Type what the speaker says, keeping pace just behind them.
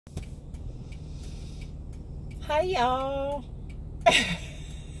Hey y'all.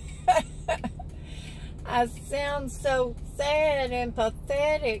 I sound so sad and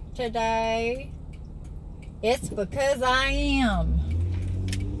pathetic today. It's because I am.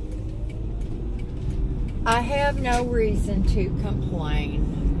 I have no reason to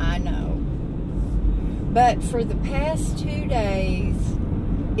complain, I know. But for the past 2 days,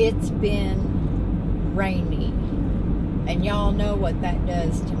 it's been rainy. And y'all know what that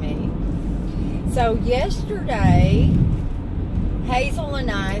does to me. So yesterday, Hazel and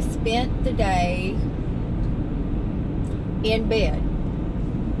I spent the day in bed.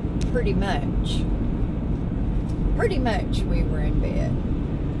 Pretty much. Pretty much we were in bed.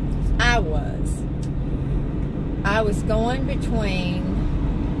 I was going between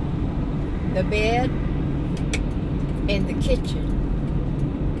the bed and the kitchen,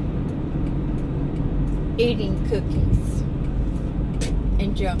 eating cookies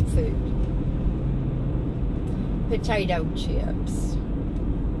and junk food. Potato chips.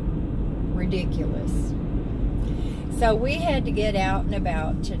 Ridiculous. So we had to get out and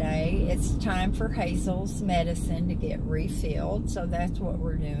about today. It's time for Hazel's medicine to get refilled, so that's what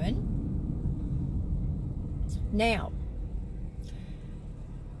we're doing. Now,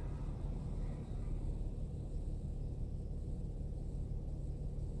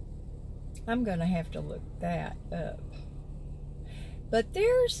 I'm going to have to look that up. But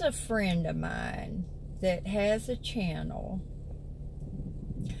there's a friend of mine that has a channel,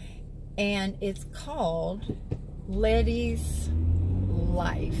 and it's called Letty's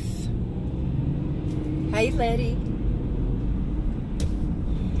Life. Hey, Letty.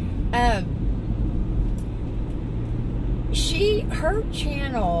 Her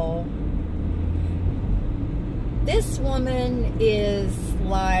channel, this woman is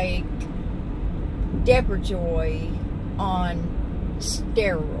like Debrajoy on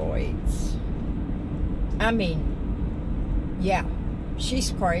steroids. I mean, yeah, she's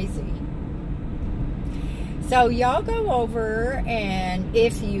crazy. So y'all go over, and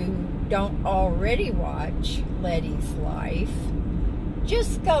if you don't already watch Letty's Life,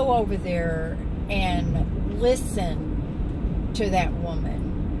 just go over there and listen to that woman.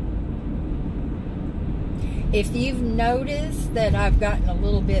 If you've noticed that I've gotten a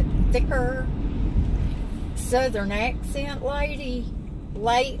little bit thicker Southern accent lately,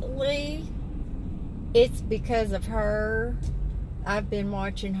 it's because of her. I've been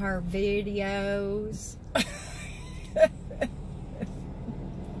watching her videos.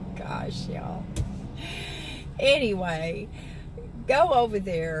 Gosh, y'all. Anyway, go over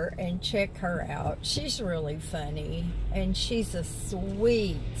there and check her out. She's really funny, and she's a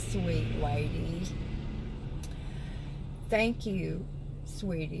sweet, sweet lady. Thank you,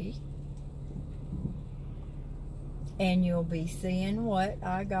 sweetie. And you'll be seeing what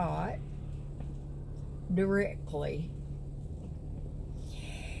I got directly.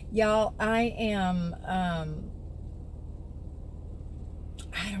 Y'all, I am, I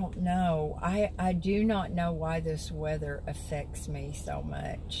don't know. I do not know why this weather affects me so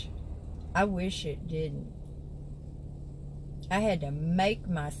much. I wish it didn't. I had to make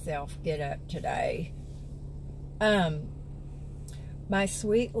myself get up today. My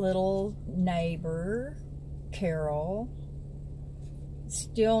sweet little neighbor, Carol,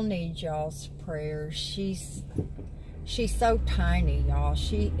 still needs y'all's prayers. She's so tiny, y'all.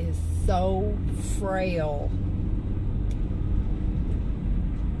 She is so frail.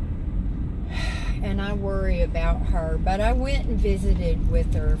 And I worry about her. But I went and visited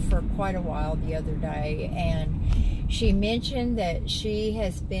with her for quite a while the other day, and she mentioned that she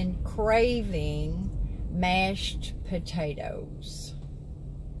has been craving mashed potatoes.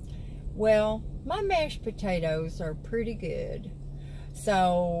 Well, my mashed potatoes are pretty good.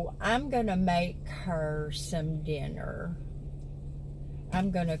 So I'm going to make her some dinner.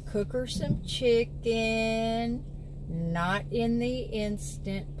 I'm going to cook her some chicken, not in the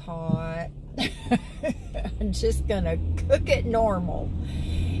Instant Pot. I'm just going to cook it normal.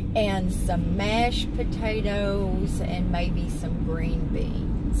 And some mashed potatoes and maybe some green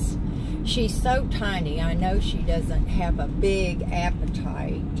beans. She's so tiny, I know she doesn't have a big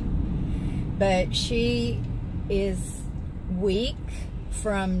appetite. But she is weak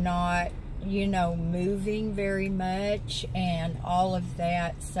from not, you know, moving very much and all of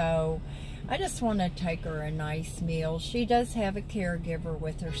that. So I just want to take her a nice meal. She does have a caregiver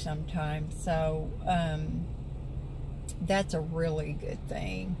with her sometimes, so that's a really good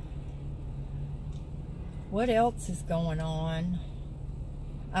thing. What else is going on?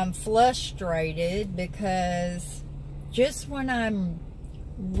 I'm frustrated because just when I'm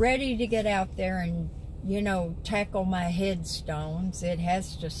ready to get out there and, you know, tackle my headstones, it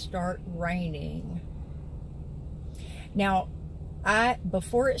has to start raining. Now,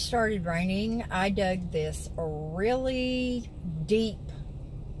 before it started raining, I dug this really deep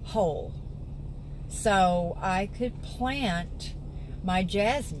hole so I could plant my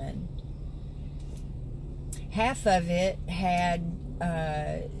jasmine. Half of it had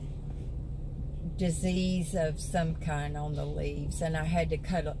disease of some kind on the leaves, and I had to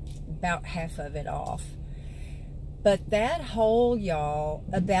cut about half of it off. But that hole, y'all,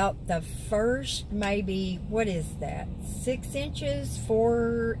 about the first maybe, what is that, 6 inches,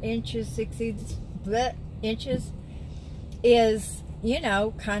 4 inches, 6 inches is, you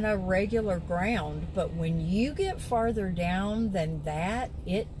know, kind of regular ground. But when you get farther down than that,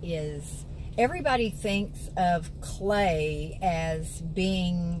 it is, everybody thinks of clay as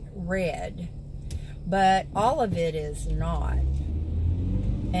being red, but all of it is not.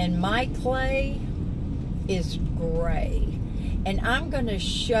 And my clay is gray. And I'm going to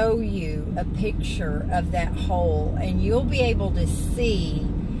show you a picture of that hole, and you'll be able to see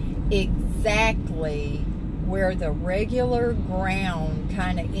exactly where the regular ground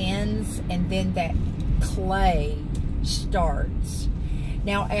kind of ends and then that clay starts.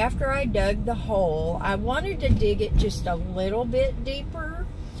 Now, after I dug the hole, I wanted to dig it just a little bit deeper.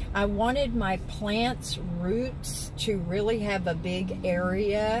 I wanted my plant's roots to really have a big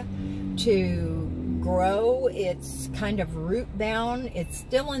area to grow. It's kind of root bound. It's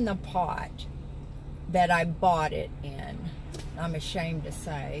still in the pot that I bought it in, I'm ashamed to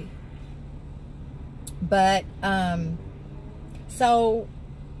say. But so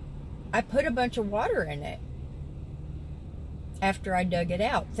I put a bunch of water in it after I dug it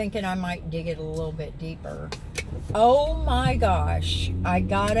out, thinking I might dig it a little bit deeper. Oh my gosh, I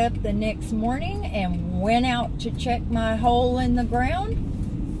got up the next morning and went out to check my hole in the ground.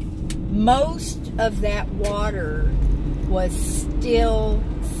 Most of that water was still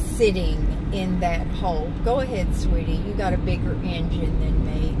sitting in that hole. Go ahead, sweetie. You got a bigger engine than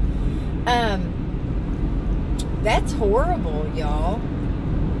me. That's horrible, y'all.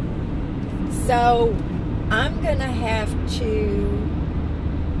 So I'm gonna have to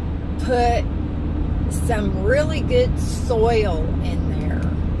put some really good soil in there.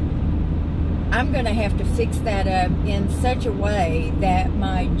 I'm going to have to fix that up in such a way that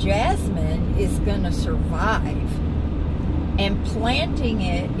my jasmine is going to survive. And planting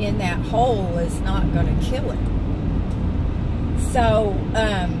it in that hole is not going to kill it. So,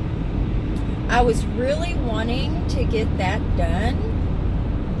 I was really wanting to get that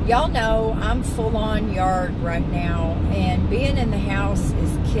done. Y'all know I'm full on yard right now, and being in the house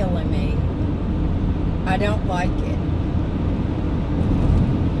is killing me. I don't like it.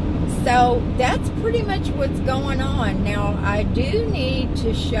 So that's pretty much what's going on. Now, I do need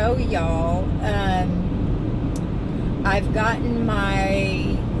to show y'all, I've gotten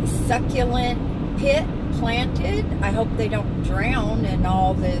my succulent pit planted. I hope they don't drown in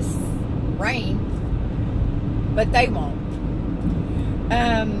all this rain, but they won't.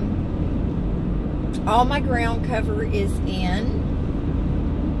 All my ground cover is in.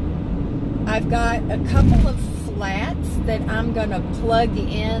 I've got a couple of flats that I'm going to plug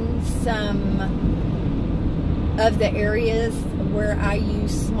in some of the areas where I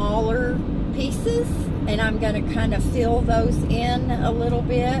use smaller pieces, and I'm going to kind of fill those in a little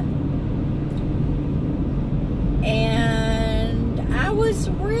bit. And I was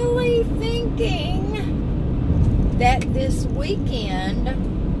really thinking that this weekend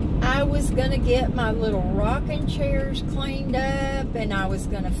I was going to get my little rocking chairs cleaned up, and I was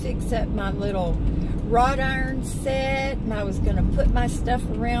going to fix up my little wrought iron set, and I was going to put my stuff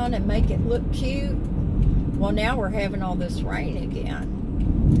around and make it look cute. Well, now we're having all this rain again.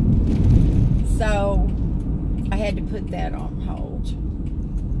 So I had to put that on hold.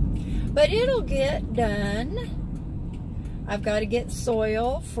 But it'll get done. I've got to get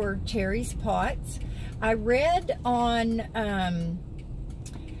soil for Terry's pots. I read on,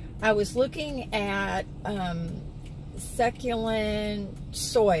 I was looking at succulent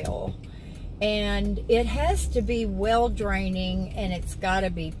soil, and it has to be well draining, and it's got to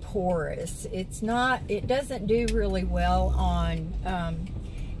be porous. It's not, it doesn't do really well on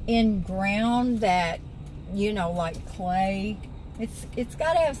in ground that, you know, like clay. It's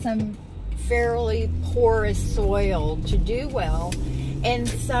got to have some fairly porous soil to do well. And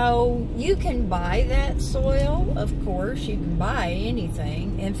so you can buy that soil, of course. You can buy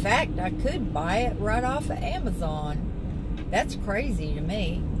anything. In fact, I could buy it right off of Amazon. That's crazy to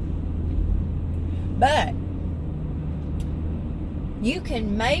me. But you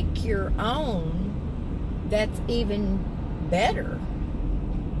can make your own that's even better.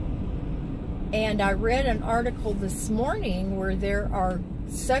 And I read an article this morning where there are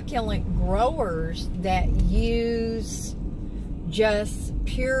succulent growers that use just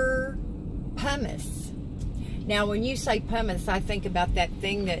pure pumice. Now, when you say pumice, I think about that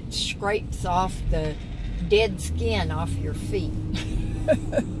thing that scrapes off the dead skin off your feet.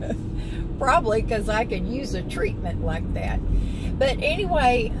 Probably because I could use a treatment like that. But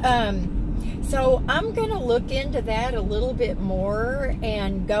anyway, so I'm going to look into that a little bit more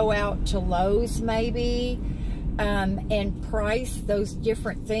and go out to Lowe's maybe and price those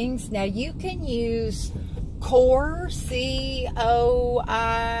different things. Now, you can use Coir, C-O-I-R,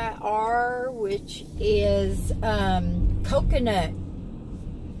 which is coconut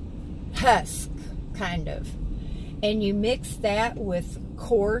husk, kind of. And you mix that with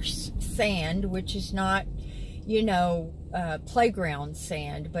coarse sand, which is not, you know, playground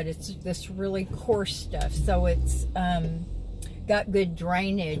sand, but it's this really coarse stuff. So it's got good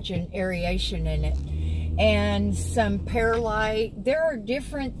drainage and aeration in it. And some perlite. There are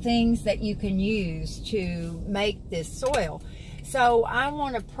different things that you can use to make this soil. So I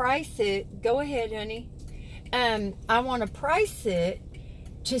want to price it. Go ahead, honey. I want to price it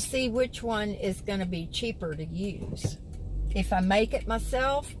to see which one is going to be cheaper to use, if I make it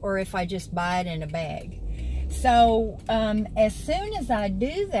myself or if I just buy it in a bag. So as soon as I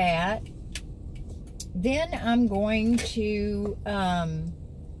do that, then I'm going to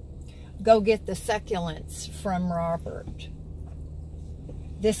go get the succulents from Robert.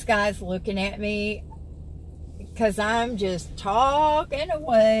 This guy's looking at me because I'm just talking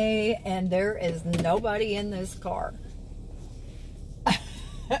away and there is nobody in this car.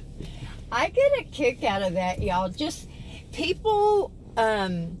 I get a kick out of that, y'all. Just people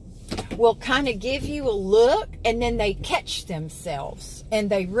will kind of give you a look and then they catch themselves and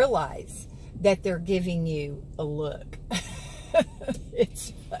they realize that they're giving you a look.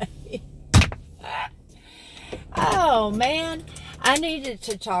 It's funny. Oh, man. I needed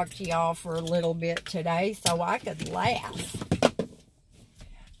to talk to y'all for a little bit today so I could laugh.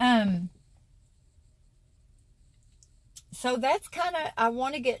 So that's kind of, I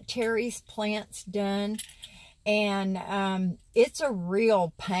want to get Terry's plants done. And it's a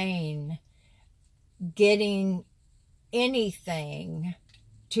real pain getting anything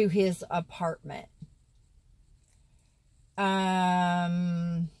to his apartment.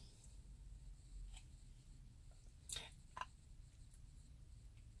 I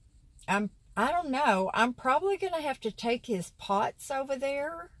don't know. I'm probably going to have to take his pots over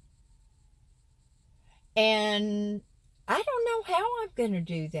there. And I don't know how I'm going to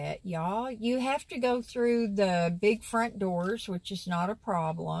do that, y'all. You have to go through the big front doors, which is not a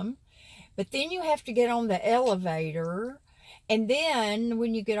problem. But then you have to get on the elevator. And then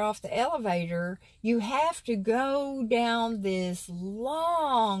when you get off the elevator, you have to go down this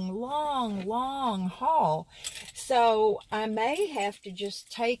long, long, long hall. So I may have to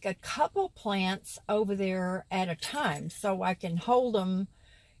just take a couple plants over there at a time so I can hold them,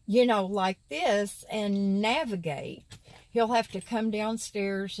 you know, like this and navigate. He'll have to come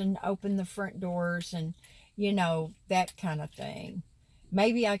downstairs and open the front doors and, you know, that kind of thing.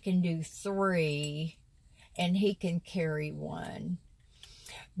 Maybe I can do 3 and he can carry 1.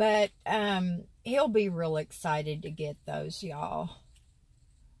 But he'll be real excited to get those, y'all.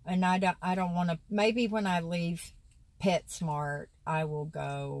 And I don't want to, maybe when I leave PetSmart, I will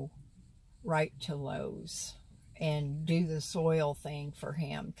go right to Lowe's and do the soil thing for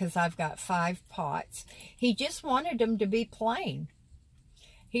him, because I've got 5 pots. He just wanted them to be plain.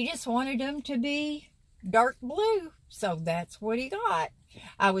 He just wanted them to be dark blue, so that's what he got.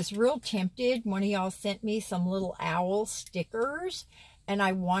 I was real tempted when y'all sent me some little owl stickers, and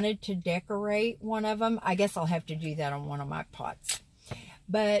I wanted to decorate one of them. I guess I'll have to do that on one of my pots.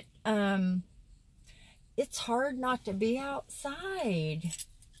 But it's hard not to be outside.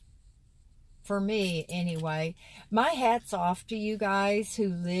 For me, anyway. My hat's off to you guys who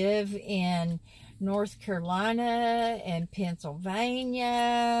live in North Carolina and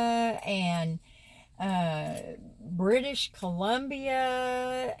Pennsylvania and British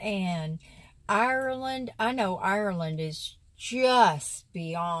Columbia and Ireland. I know Ireland is just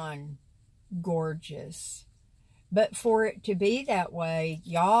beyond gorgeous. But for it to be that way,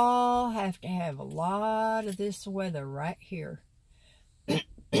 y'all have to have a lot of this weather right here.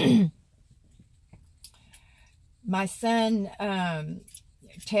 My son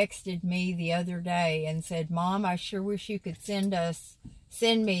texted me the other day and said, "Mom, I sure wish you could send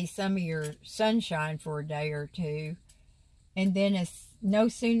me some of your sunshine for a day or two." And then no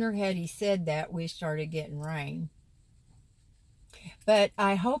sooner had he said that, we started getting rain. But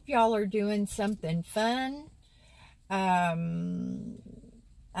I hope y'all are doing something fun. I'm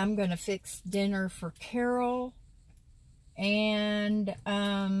going to fix dinner for Carol. And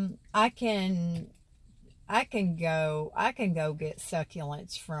I can go get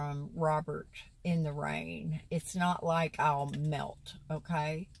succulents from Robert in the rain. It's not like I'll melt,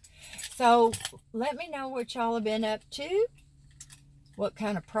 okay? So let me know what y'all have been up to, what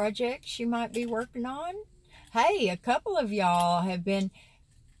kind of projects you might be working on. Hey, a couple of y'all have been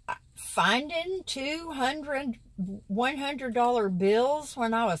finding $200, $100 bills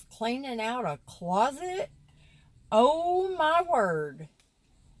when I was cleaning out a closet. Oh my word.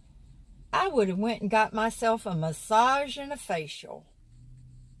 I would have went and got myself a massage and a facial.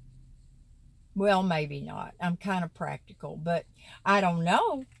 Well, maybe not. I'm kind of practical, but I don't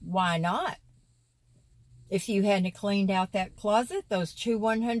know. Why not? If you hadn't cleaned out that closet, those two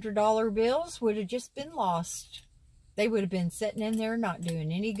 $100 bills would have just been lost. They would have been sitting in there not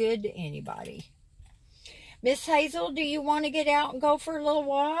doing any good to anybody. Miss Hazel, do you want to get out and go for a little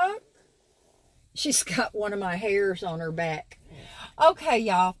walk? She's got one of my hairs on her back. Okay,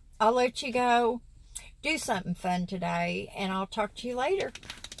 y'all. I'll let you go. Do something fun today, and I'll talk to you later.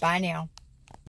 Bye now.